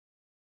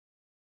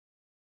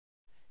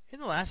In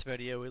the last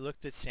video we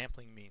looked at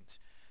sampling means.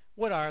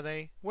 What are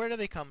they, where do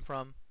they come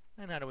from,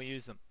 and how do we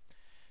use them?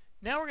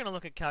 Now we're going to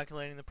look at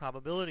calculating the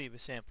probability of a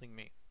sampling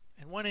mean.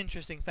 And one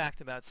interesting fact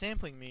about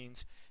sampling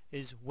means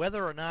is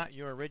whether or not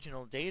your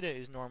original data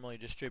is normally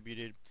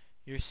distributed,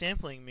 your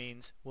sampling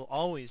means will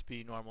always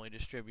be normally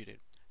distributed.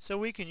 So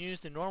we can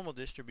use the normal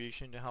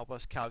distribution to help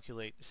us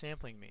calculate the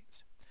sampling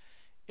means.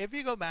 If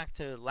you go back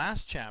to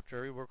last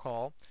chapter, you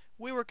recall,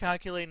 we were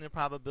calculating the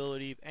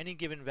probability of any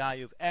given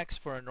value of x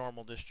for a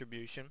normal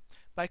distribution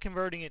by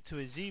converting it to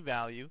a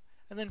z-value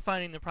and then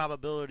finding the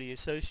probability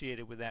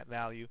associated with that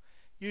value,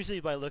 usually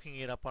by looking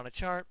it up on a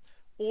chart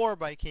or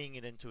by keying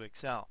it into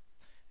Excel.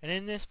 And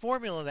in this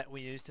formula that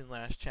we used in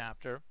last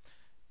chapter,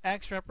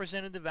 x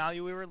represented the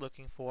value we were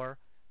looking for,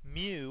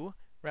 mu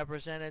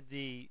represented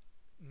the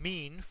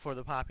mean for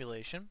the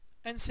population,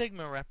 and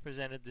sigma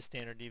represented the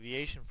standard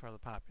deviation for the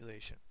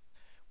population.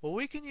 Well,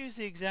 we can use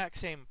the exact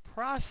same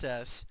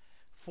process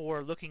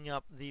for looking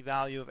up the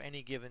value of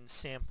any given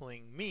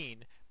sampling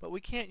mean, but we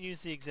can't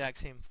use the exact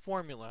same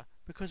formula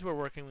because we're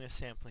working with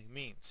sampling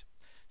means.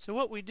 So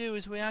what we do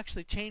is we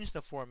actually change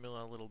the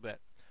formula a little bit.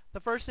 The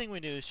first thing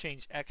we do is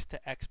change x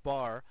to x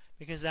bar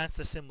because that's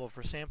the symbol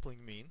for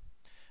sampling mean.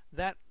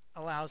 That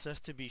allows us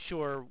to be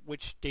sure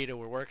which data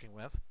we're working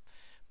with.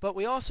 But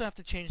we also have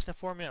to change the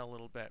formula a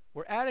little bit.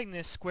 We're adding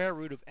this square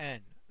root of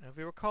n. Now if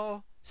you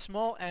recall,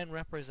 small n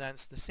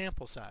represents the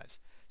sample size.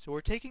 So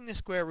we're taking the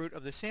square root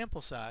of the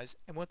sample size,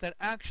 and what that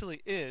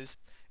actually is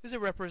a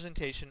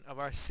representation of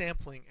our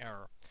sampling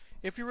error.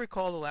 If you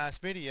recall the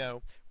last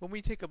video, when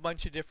we take a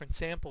bunch of different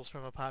samples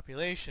from a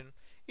population,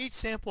 each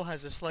sample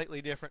has a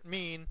slightly different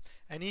mean,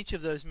 and each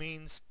of those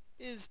means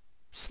is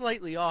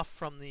slightly off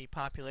from the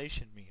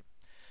population mean.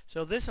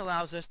 So this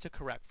allows us to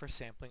correct for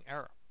sampling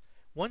error.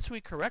 Once we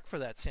correct for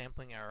that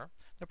sampling error,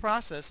 the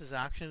process is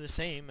actually the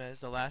same as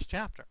the last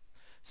chapter.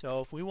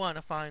 So if we want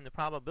to find the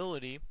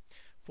probability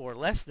for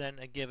less than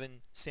a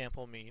given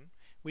sample mean,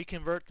 we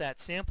convert that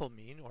sample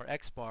mean, or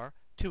x bar,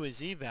 to a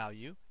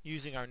z-value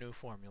using our new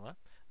formula.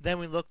 Then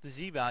we look the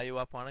z-value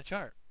up on a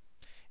chart.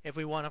 If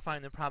we want to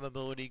find the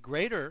probability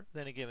greater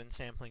than a given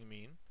sampling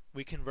mean,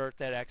 we convert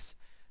that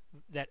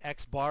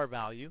x bar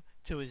value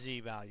to a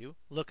z-value,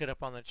 look it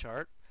up on the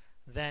chart,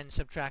 then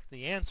subtract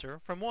the answer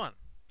from 1.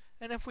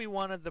 And if we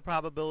wanted the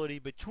probability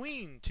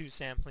between two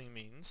sampling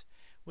means,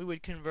 we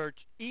would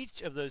convert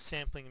each of those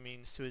sampling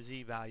means to a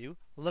z-value,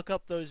 look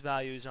up those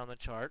values on the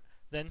chart,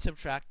 then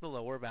subtract the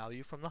lower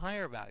value from the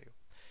higher value.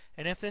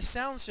 And if this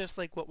sounds just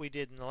like what we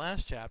did in the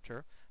last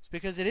chapter, it's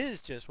because it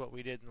is just what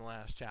we did in the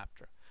last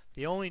chapter.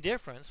 The only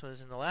difference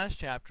was in the last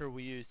chapter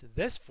we used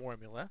this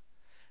formula,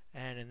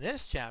 and in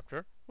this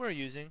chapter we're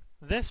using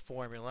this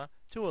formula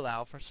to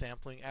allow for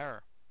sampling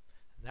error.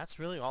 And that's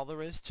really all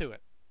there is to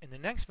it. In the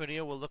next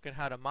video we'll look at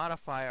how to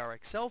modify our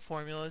Excel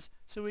formulas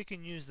so we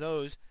can use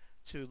those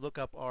to look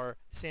up our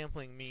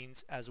sampling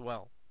means as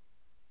well.